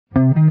This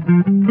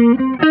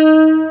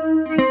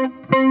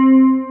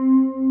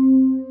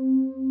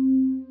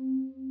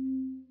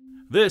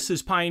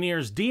is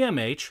Pioneer's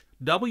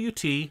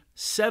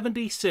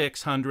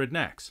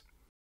DMH-WT7600NEX.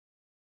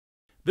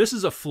 This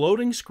is a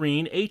floating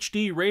screen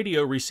HD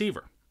radio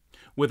receiver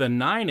with a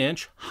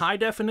 9-inch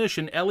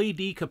high-definition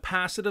LED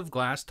capacitive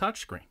glass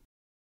touchscreen.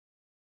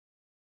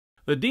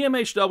 The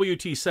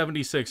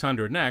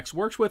DMH-WT7600NEX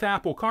works with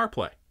Apple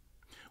CarPlay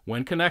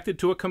when connected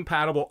to a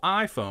compatible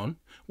iPhone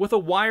with a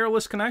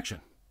wireless connection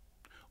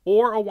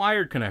or a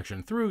wired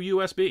connection through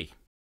USB.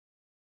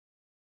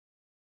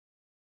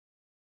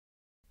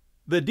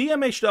 The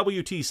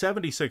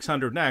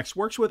DMH-WT7600NEX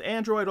works with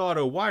Android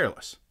Auto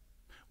Wireless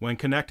when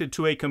connected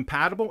to a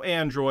compatible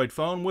Android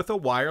phone with a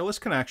wireless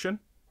connection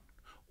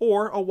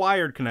or a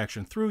wired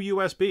connection through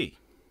USB.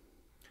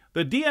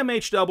 The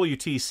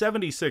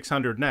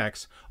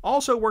DMH-WT7600NEX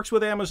also works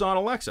with Amazon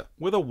Alexa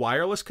with a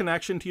wireless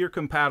connection to your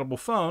compatible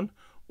phone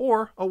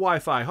or a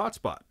Wi-Fi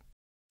hotspot.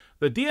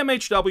 The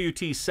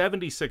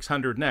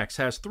DMH-WT7600NEX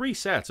has 3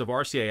 sets of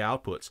RCA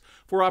outputs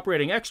for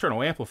operating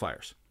external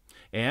amplifiers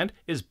and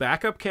is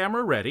backup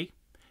camera ready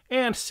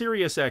and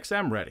Sirius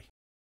XM ready.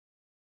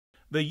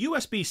 The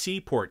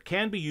USB-C port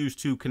can be used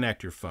to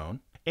connect your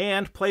phone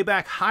and play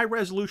back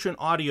high-resolution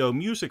audio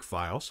music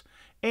files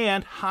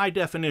and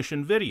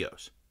high-definition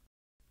videos.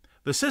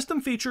 The system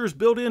features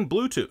built-in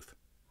Bluetooth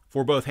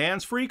for both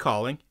hands-free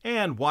calling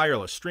and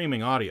wireless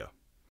streaming audio.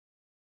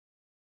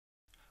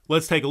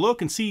 Let's take a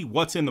look and see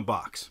what's in the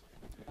box.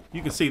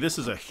 You can see this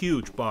is a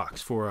huge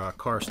box for a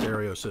car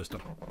stereo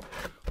system.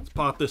 Let's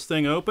pop this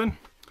thing open.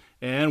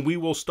 And we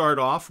will start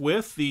off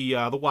with the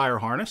wire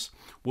harness.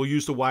 We'll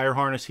use the wire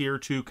harness here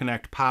to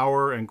connect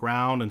power and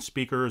ground and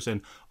speakers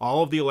and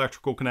all of the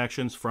electrical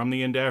connections from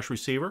the in-dash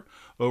receiver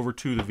over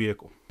to the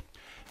vehicle.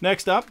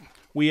 Next up,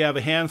 we have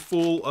a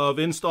handful of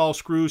install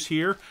screws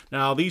here.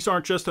 Now, these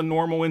aren't just the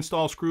normal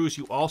install screws.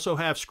 You also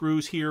have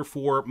screws here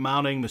for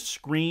mounting the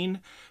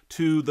screen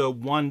to the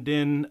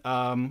 1-DIN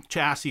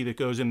chassis that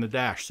goes in the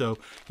dash. So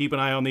keep an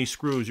eye on these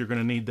screws. You're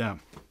going to need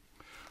them.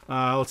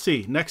 Let's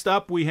see. Next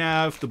up, we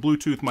have the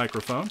Bluetooth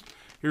microphone.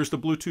 Here's the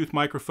Bluetooth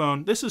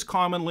microphone. This is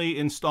commonly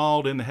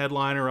installed in the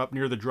headliner up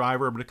near the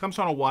driver, but it comes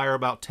on a wire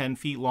about 10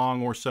 feet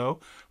long or so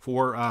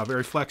for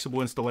very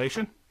flexible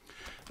installation.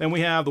 Then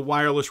we have the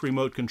wireless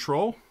remote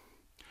control.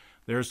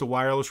 There's the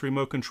wireless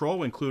remote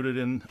control included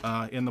in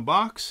the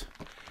box.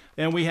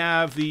 And we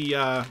have the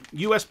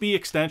USB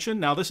extension.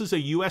 Now, this is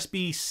a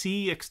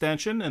USB-C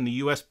extension, and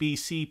the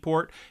USB-C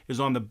port is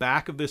on the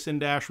back of this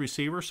in-dash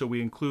receiver, so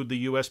we include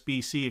the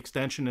USB-C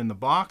extension in the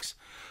box.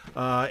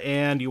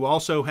 And you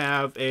also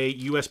have a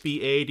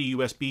USB-A to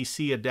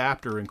USB-C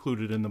adapter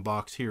included in the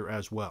box here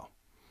as well.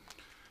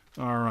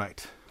 All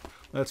right.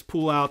 Let's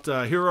pull out,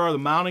 here are the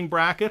mounting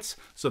brackets.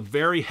 It's a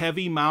very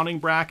heavy mounting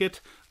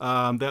bracket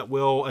that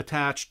will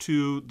attach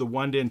to the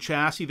 1-DIN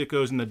chassis that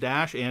goes in the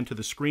dash and to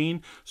the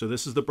screen. So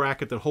this is the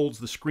bracket that holds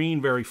the screen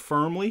very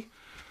firmly.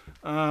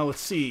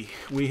 Let's see,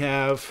 we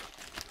have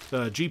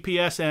the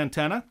GPS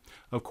antenna.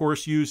 Of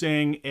course,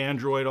 using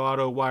Android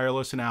Auto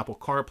Wireless and Apple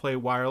CarPlay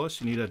Wireless,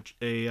 you need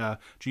a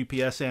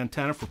GPS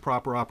antenna for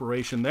proper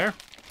operation there.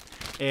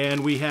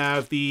 And we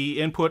have the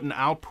input and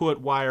output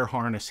wire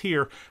harness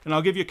here. And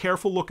I'll give you a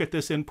careful look at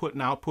this input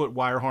and output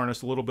wire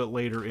harness a little bit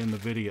later in the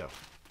video.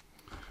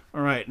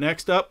 All right,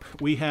 next up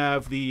we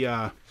have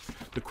the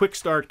quick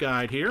start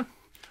guide here.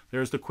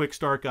 There's the quick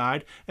start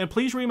guide. And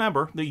please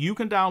remember that you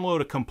can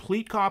download a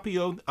complete copy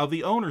of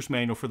the owner's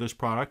manual for this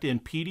product in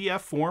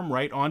PDF form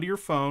right onto your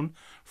phone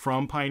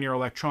from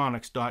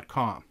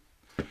pioneerelectronics.com.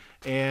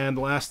 And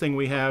the last thing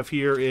we have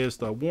here is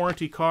the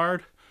warranty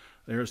card.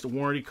 There's the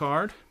warranty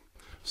card.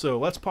 So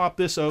let's pop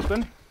this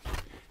open,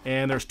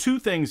 and there's 2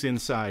 things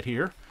inside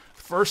here.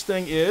 First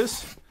thing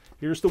is,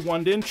 here's the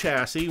 1-DIN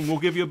chassis, and we'll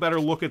give you a better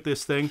look at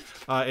this thing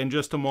in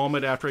just a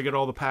moment after I get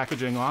all the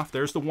packaging off.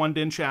 There's the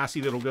 1-DIN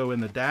chassis that'll go in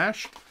the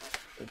dash.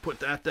 We'll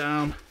put that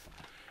down,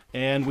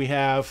 and we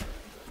have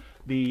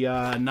the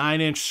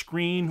 9-inch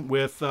screen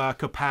with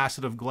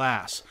capacitive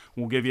glass.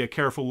 We'll give you a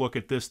careful look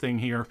at this thing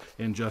here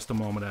in just a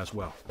moment as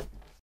well.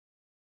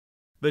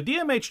 The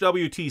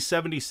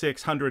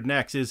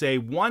DMH-WT7600NEX is a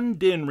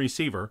 1-DIN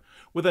receiver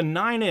with a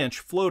 9-inch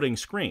floating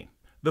screen.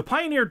 The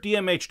Pioneer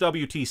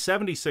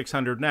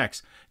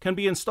DMH-WT7600NEX can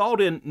be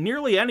installed in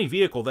nearly any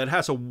vehicle that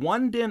has a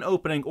 1-DIN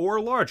opening or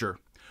larger,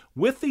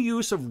 with the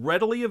use of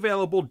readily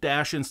available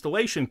dash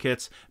installation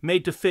kits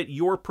made to fit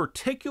your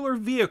particular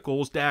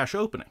vehicle's dash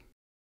opening.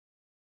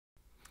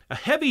 A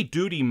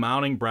heavy-duty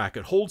mounting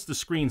bracket holds the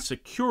screen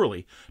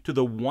securely to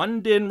the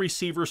 1-DIN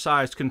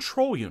receiver-sized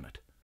control unit.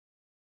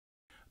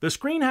 The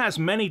screen has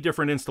many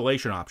different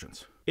installation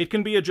options. It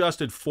can be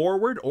adjusted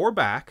forward or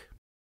back,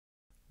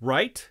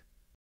 right,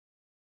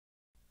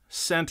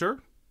 center,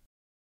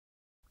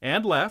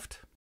 and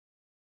left,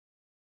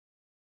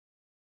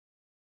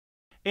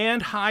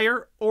 and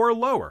higher or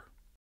lower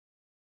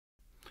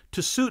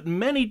to suit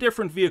many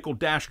different vehicle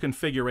dash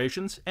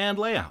configurations and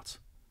layouts.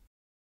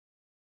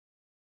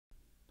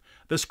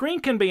 The screen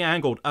can be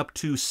angled up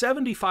to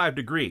 75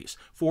 degrees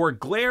for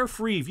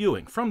glare-free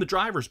viewing from the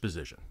driver's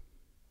position.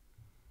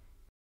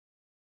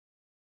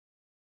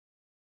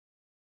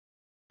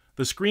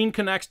 The screen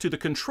connects to the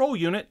control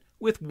unit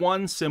with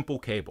one simple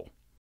cable.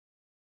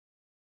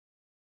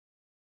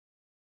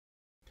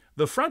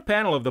 The front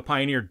panel of the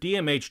Pioneer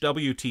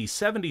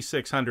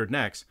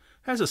DMH-WT7600NEX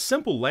has a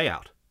simple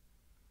layout.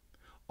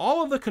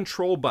 All of the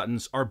control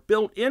buttons are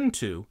built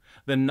into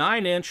the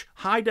 9-inch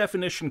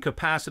high-definition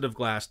capacitive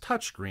glass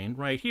touchscreen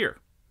right here.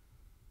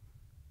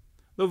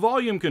 The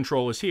volume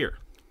control is here,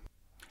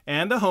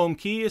 and the home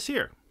key is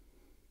here.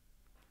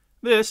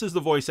 This is the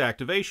voice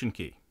activation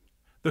key.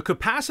 The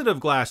capacitive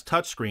glass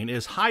touchscreen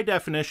is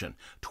high-definition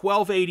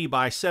 1280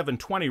 by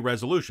 720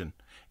 resolution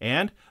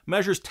and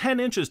measures 10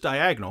 inches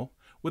diagonal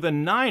with a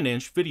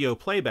 9-inch video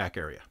playback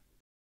area.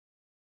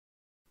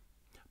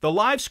 The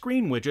live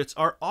screen widgets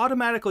are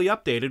automatically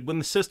updated when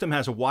the system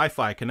has a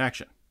Wi-Fi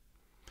connection.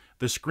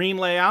 The screen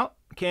layout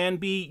can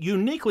be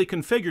uniquely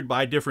configured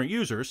by different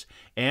users,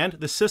 and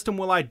the system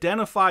will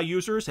identify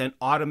users and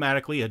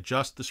automatically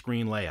adjust the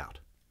screen layout.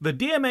 The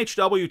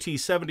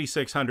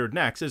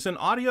DMH-WT7600NEX is an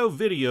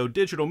audio-video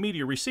digital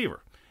media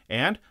receiver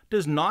and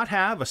does not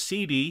have a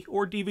CD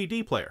or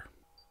DVD player.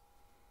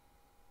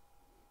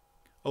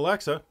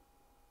 Alexa,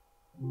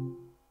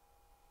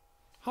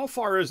 how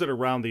far is it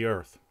around the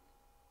Earth?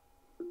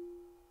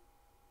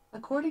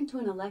 According to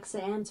an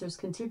Alexa Answers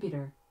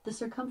contributor, the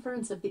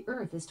circumference of the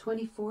Earth is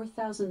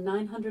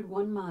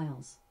 24,901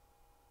 miles.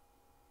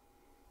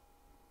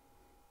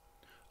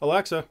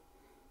 Alexa,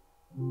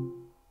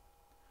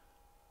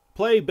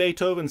 play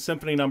Beethoven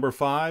Symphony No.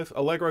 5,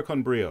 Allegro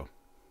con brio.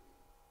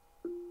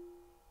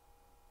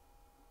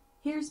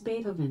 Here's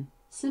Beethoven,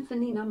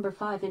 Symphony No.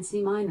 5 in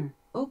C minor,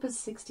 Opus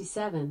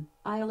 67,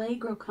 I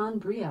Allegro con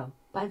brio,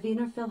 by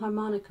Wiener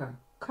Philharmoniker,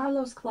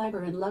 Carlos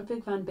Kleiber and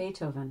Ludwig van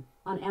Beethoven,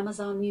 on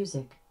Amazon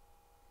Music.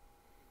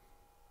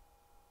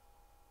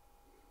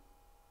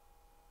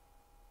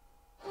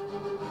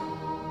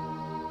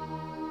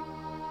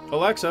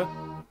 Alexa,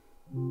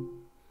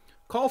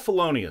 call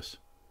Felonious.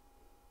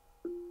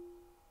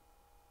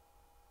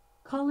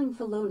 Calling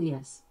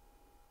Felonious.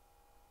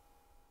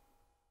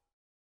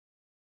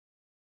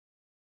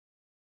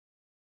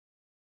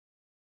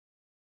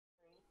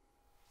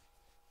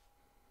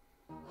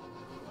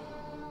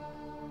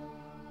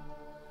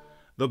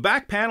 The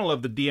back panel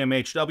of the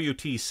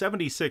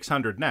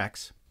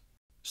DMH-WT7600NEX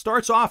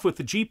starts off with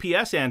the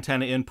GPS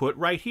antenna input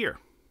right here.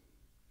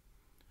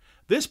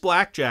 This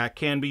black jack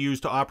can be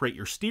used to operate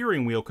your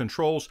steering wheel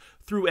controls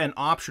through an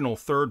optional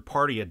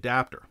third-party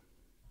adapter.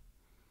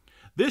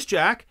 This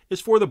jack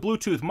is for the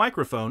Bluetooth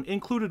microphone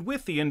included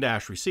with the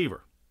in-dash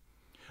receiver.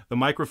 The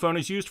microphone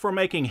is used for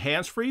making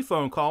hands-free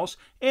phone calls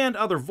and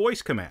other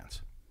voice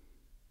commands.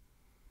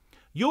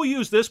 You'll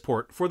use this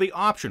port for the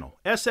optional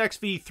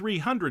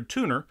SXV300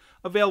 tuner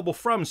available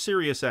from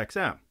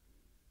SiriusXM.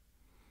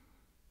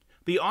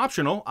 The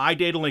optional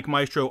iDataLink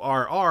Maestro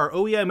RR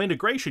OEM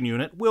integration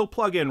unit will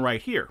plug in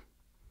right here.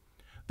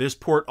 This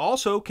port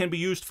also can be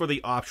used for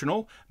the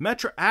optional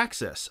Metra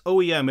Access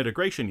OEM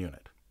integration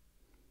unit.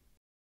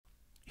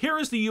 Here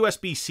is the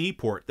USB-C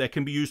port that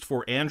can be used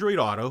for Android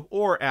Auto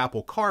or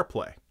Apple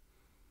CarPlay.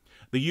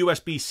 The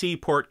USB-C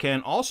port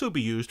can also be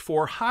used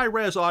for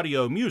high-res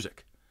audio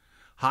music,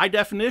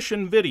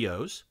 high-definition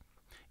videos,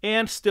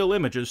 and still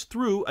images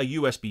through a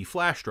USB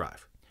flash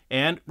drive.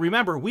 And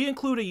remember, we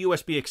include a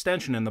USB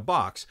extension in the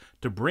box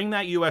to bring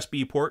that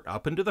USB port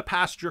up into the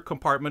passenger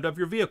compartment of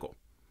your vehicle.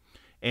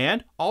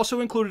 And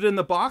also included in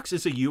the box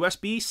is a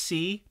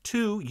USB-C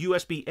to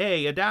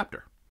USB-A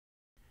adapter.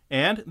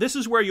 And this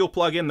is where you'll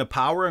plug in the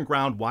power and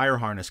ground wire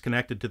harness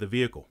connected to the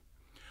vehicle.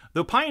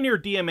 The Pioneer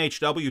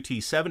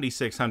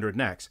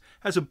DMH-WT7600NEX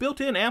has a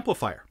built-in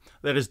amplifier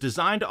that is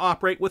designed to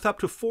operate with up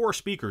to 4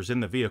 speakers in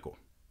the vehicle.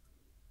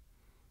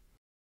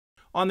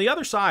 On the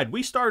other side,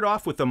 we start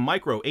off with the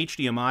micro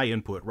HDMI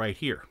input right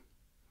here.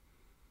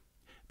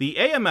 The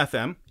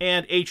AM/FM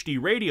and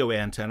HD radio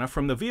antenna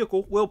from the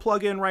vehicle will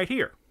plug in right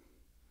here.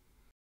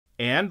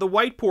 And the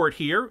white port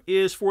here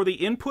is for the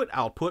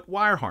input-output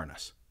wire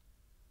harness.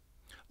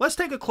 Let's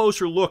take a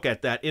closer look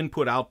at that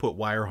input-output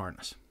wire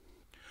harness.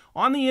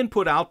 On the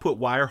input-output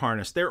wire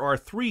harness, there are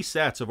 3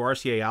 sets of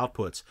RCA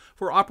outputs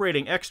for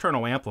operating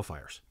external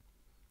amplifiers.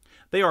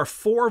 They are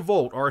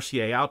 4-volt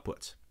RCA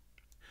outputs.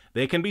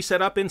 They can be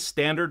set up in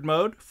standard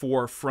mode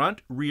for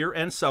front, rear,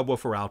 and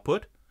subwoofer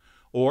output,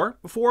 or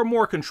for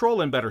more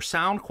control and better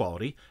sound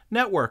quality,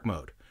 network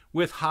mode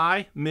with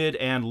high, mid,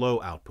 and low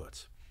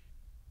outputs.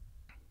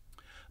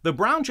 The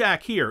brown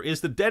jack here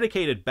is the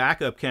dedicated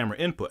backup camera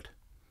input.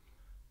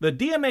 The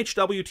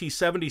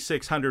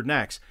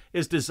DMH-WT7600NEX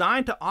is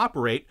designed to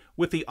operate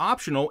with the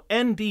optional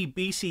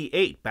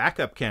ND-BC8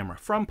 backup camera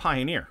from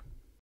Pioneer.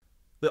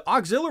 The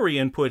auxiliary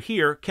input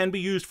here can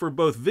be used for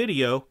both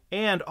video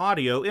and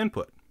audio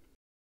input.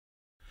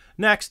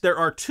 Next, there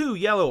are 2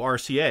 yellow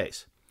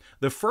RCAs.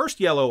 The first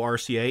yellow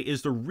RCA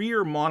is the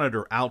rear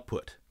monitor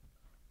output.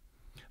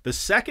 The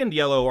second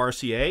yellow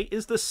RCA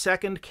is the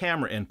second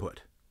camera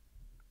input.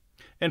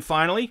 And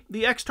finally,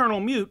 the external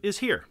mute is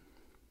here.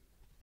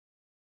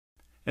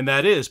 And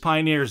that is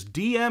Pioneer's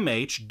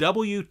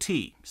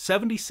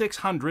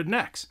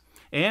DMH-WT7600NEX.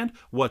 And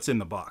what's in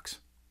the box?